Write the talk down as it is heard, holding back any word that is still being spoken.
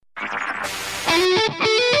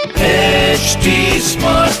HD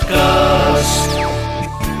Smartcast.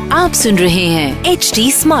 आप सुन रहे हैं HD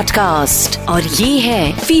Smartcast और ये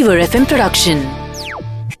है fever FM production.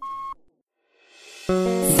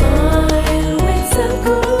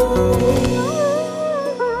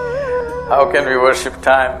 How can we worship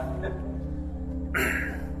time?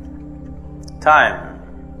 Time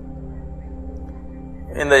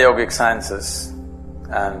in the yogic sciences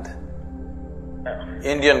and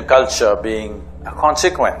Indian culture being a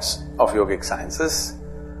consequence of yogic sciences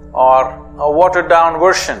or a watered down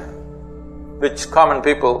version which common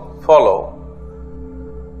people follow,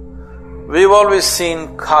 we've always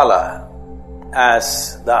seen Kala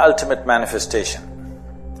as the ultimate manifestation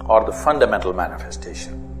or the fundamental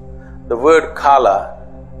manifestation. The word Kala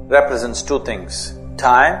represents two things,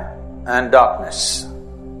 time and darkness.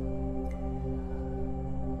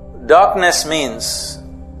 Darkness means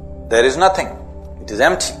there is nothing, it is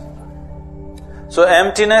empty. So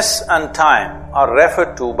emptiness and time are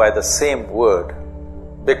referred to by the same word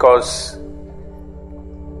because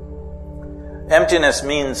emptiness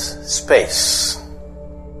means space.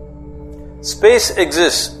 Space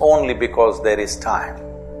exists only because there is time.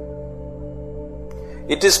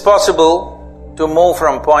 It is possible to move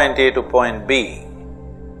from point A to point B,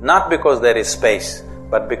 not because there is space,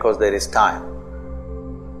 but because there is time.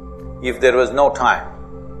 If there was no time,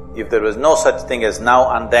 if there was no such thing as now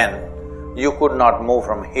and then, you could not move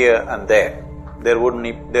from here and there. There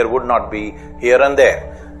would not be here and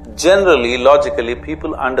there. Generally, logically,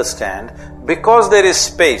 people understand because there is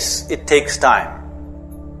space, it takes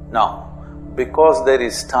time. No, because there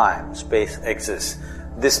is time, space exists.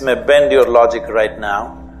 This may bend your logic right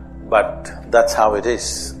now, but that's how it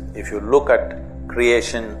is. If you look at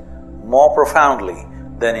creation more profoundly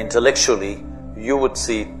than intellectually, you would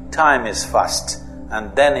see time is first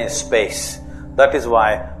and then is space. That is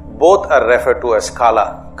why both are referred to as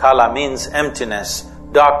Kala. Kala means emptiness,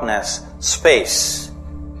 darkness, space.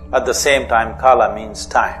 At the same time, Kala means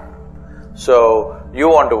time. So, you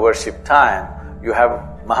want to worship time, you have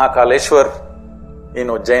Mahakaleshwar in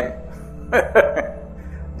Ujjain.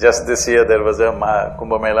 Just this year there was a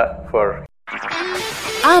Kumbh Mela for…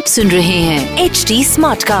 आप सुन रहे हैं HD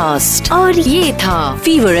Smartcast और ये था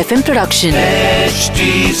fever FM production.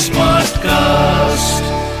 HD Smartcast.